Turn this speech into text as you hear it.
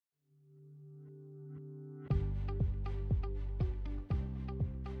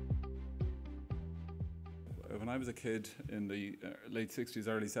I was a kid in the late 60s,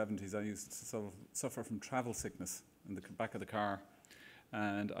 early 70s, I used to suffer from travel sickness in the back of the car.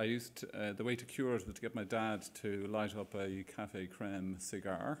 And I used the way to cure it was to get my dad to light up a Café Crème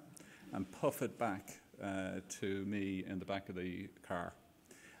cigar and puff it back to me in the back of the car.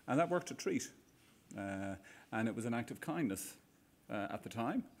 And that worked a treat. And it was an act of kindness at the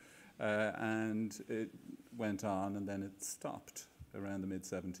time. And it went on, and then it stopped around the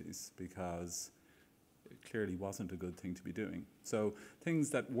mid-70s because it clearly wasn't a good thing to be doing. So things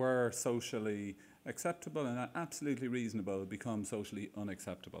that were socially acceptable and absolutely reasonable become socially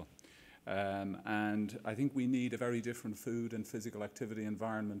unacceptable. And I think we need a very different food and physical activity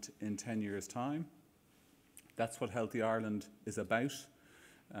environment in 10 years' time. That's what Healthy Ireland is about,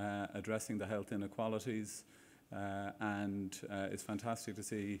 addressing the health inequalities. And it's fantastic to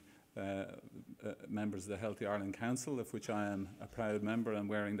see members of the Healthy Ireland Council, of which I am a proud member and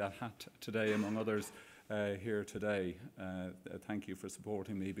wearing that hat today, among others, here today. Thank you for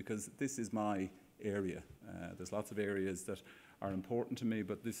supporting me, because this is my area. There's lots of areas that are important to me,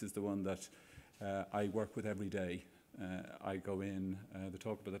 but this is the one that I work with every day. I go in, the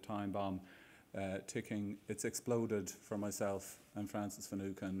talk about the time bomb ticking, it's exploded for myself and Francis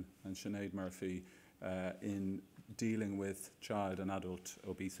Finucane and Sinead Murphy in dealing with child and adult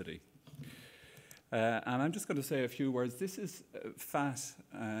obesity. And I'm just going to say a few words. This is fat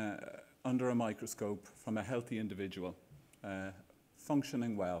under a microscope from a healthy individual,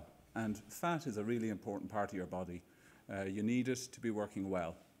 functioning well. And fat is a really important part of your body. You need it to be working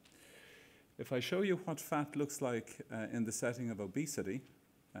well. If I show you what fat looks like in the setting of obesity,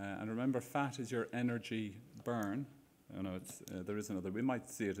 and remember, fat is your energy burn. I know there is another, we might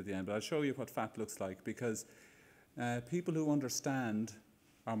see it at the end, but I'll show you what fat looks like, because people who understand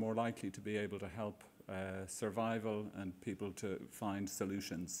are more likely to be able to help survival and people to find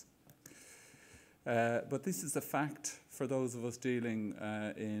solutions. But this is a fact for those of us dealing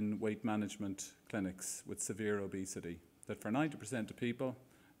in weight management clinics with severe obesity, that for 90% of people,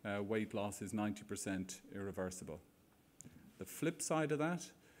 weight loss is 90% irreversible. The flip side of that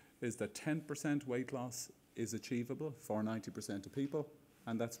is that 10% weight loss is achievable for 90% of people,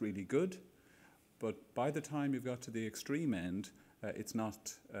 and that's really good. But by the time you've got to the extreme end, it's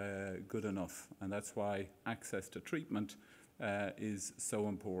not good enough, and that's why access to treatment is so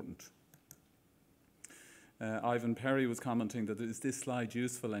important. Ivan Perry was commenting that, is this slide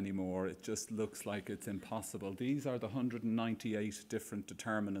useful anymore? It just looks like it's impossible. These are the 198 different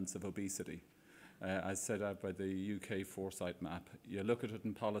determinants of obesity, as set out by the UK Foresight map. You look at it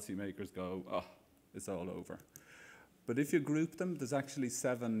and policymakers go, oh, it's all over. But if you group them, there's actually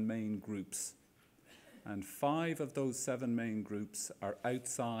 7 main groups. And 5 of those 7 main groups are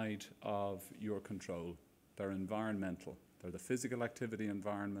outside of your control. They're environmental. They're the physical activity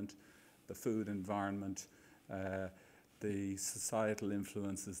environment, the food environment, the societal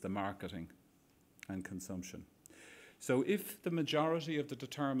influences, the marketing and consumption. So if the majority of the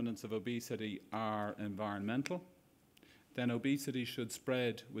determinants of obesity are environmental, then obesity should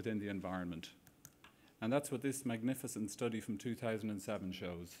spread within the environment. And that's what this magnificent study from 2007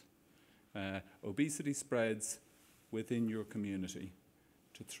 shows. Obesity spreads within your community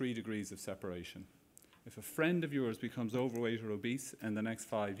to 3 degrees of separation. If a friend of yours becomes overweight or obese in the next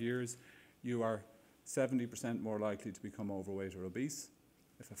 5 years, you are 70% more likely to become overweight or obese.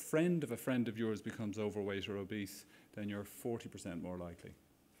 If a friend of yours becomes overweight or obese, then you're 40% more likely.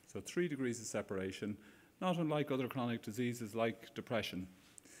 So 3 degrees of separation, not unlike other chronic diseases like depression.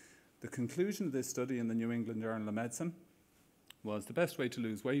 The conclusion of this study in the New England Journal of Medicine was the best way to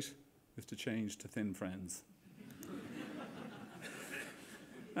lose weight is to change to thin friends.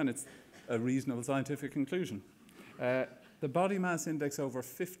 And it's a reasonable scientific conclusion. The body mass index over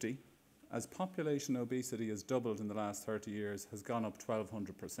 50, as population obesity has doubled in the last 30 years, has gone up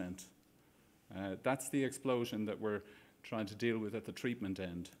 1,200%. That's the explosion that we're trying to deal with at the treatment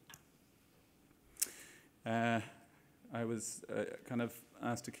end. I was kind of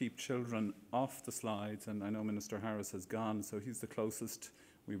asked to keep children off the slides, and I know Minister Harris has gone, so he's the closest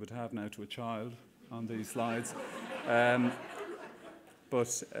we would have now to a child on these slides.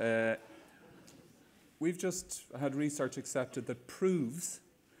 But we've just had research accepted that proves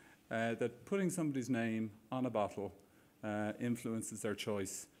that putting somebody's name on a bottle influences their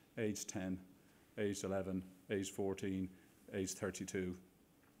choice age 10, age 11, age 14, age 32.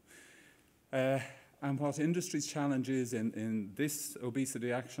 And what industry's challenge is in this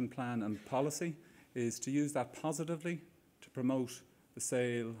obesity action plan and policy is to use that positively to promote the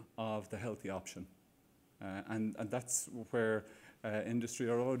sale of the healthy option. And that's where industry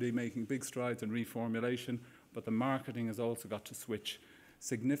are already making big strides in reformulation, but the marketing has also got to switch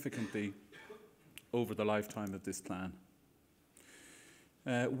significantly over the lifetime of this plan.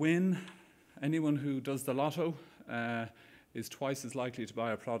 Win, anyone who does the lotto is twice as likely to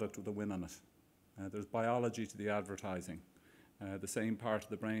buy a product with a win on it. There's biology to the advertising. The same part of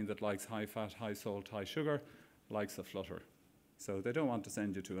the brain that likes high fat, high salt, high sugar likes a flutter. So they don't want to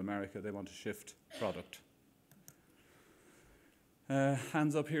send you to America, they want to shift product.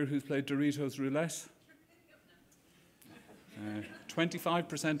 Hands up here who's played Doritos Roulette.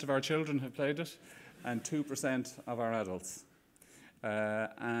 25% of our children have played it, and 2% of our adults.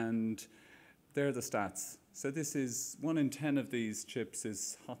 And they're the stats. So this is 1 in 10 of these chips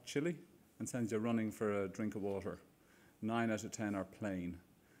is hot chili and sends you running for a drink of water. 9 out of 10 are plain.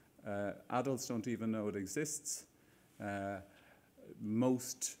 Adults don't even know it exists.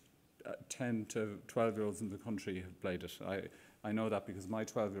 Most 10 to 12-year-olds in the country have played it. I know that because my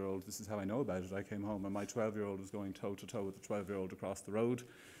 12-year-old, this is how I know about it, I came home and my 12-year-old was going toe-to-toe with the 12-year-old across the road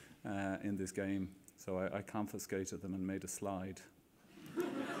in this game. So I confiscated them and made a slide.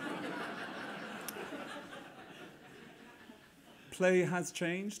 Play has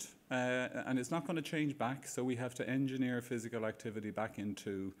changed, and it's not going to change back, so we have to engineer physical activity back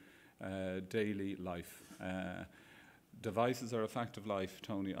into daily life. Devices are a fact of life,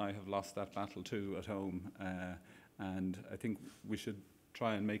 Tony. I have lost that battle too at home, and I think we should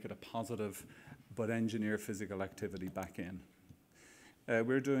try and make it a positive, but engineer physical activity back in.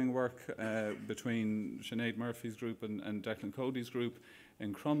 We're doing work between Sinead Murphy's group and Declan Cody's group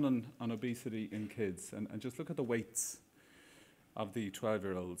in Crumlin on obesity in kids. And just look at the weights of the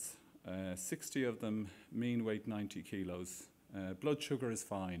 12-year-olds. 60 of them, mean weight 90 kilos. Blood sugar is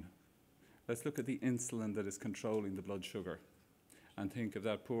fine. Let's look at the insulin that is controlling the blood sugar and think of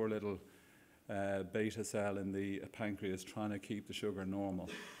that poor little beta cell in the pancreas trying to keep the sugar normal.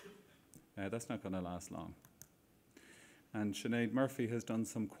 That's not going to last long. And Sinead Murphy has done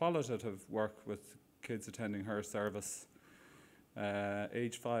some qualitative work with kids attending her service.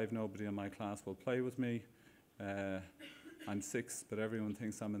 Age 5, nobody in my class will play with me. I'm 6, but everyone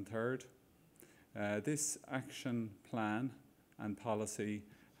thinks I'm in 3rd. This action plan and policy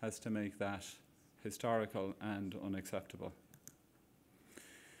has to make that historical and unacceptable.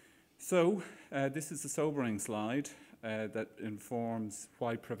 So this is a sobering slide that informs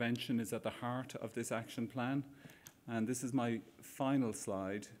why prevention is at the heart of this action plan. And this is my final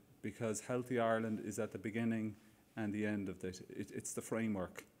slide because Healthy Ireland is at the beginning and the end of it. It's the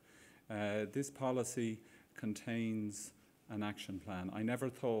framework. This policy contains an action plan. I never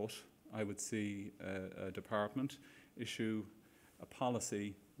thought I would see a department issue a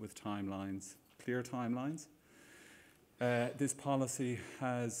policy with timelines, clear timelines. This policy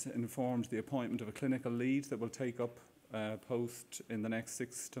has informed the appointment of a clinical lead that will take up post in the next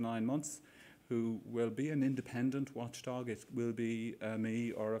 6 to 9 months, who will be an independent watchdog. It will be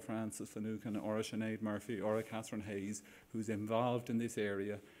me or a Francis Finucane or a Sinead Murphy or a Catherine Hayes who's involved in this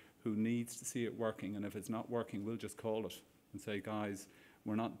area, who needs to see it working, and if it's not working, we'll just call it and say, guys,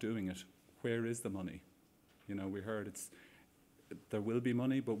 we're not doing it. Where is the money? You know, we heard there will be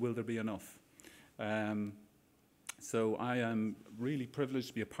money, but will there be enough? So I am really privileged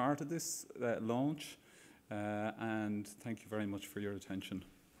to be a part of this launch, and thank you very much for your attention.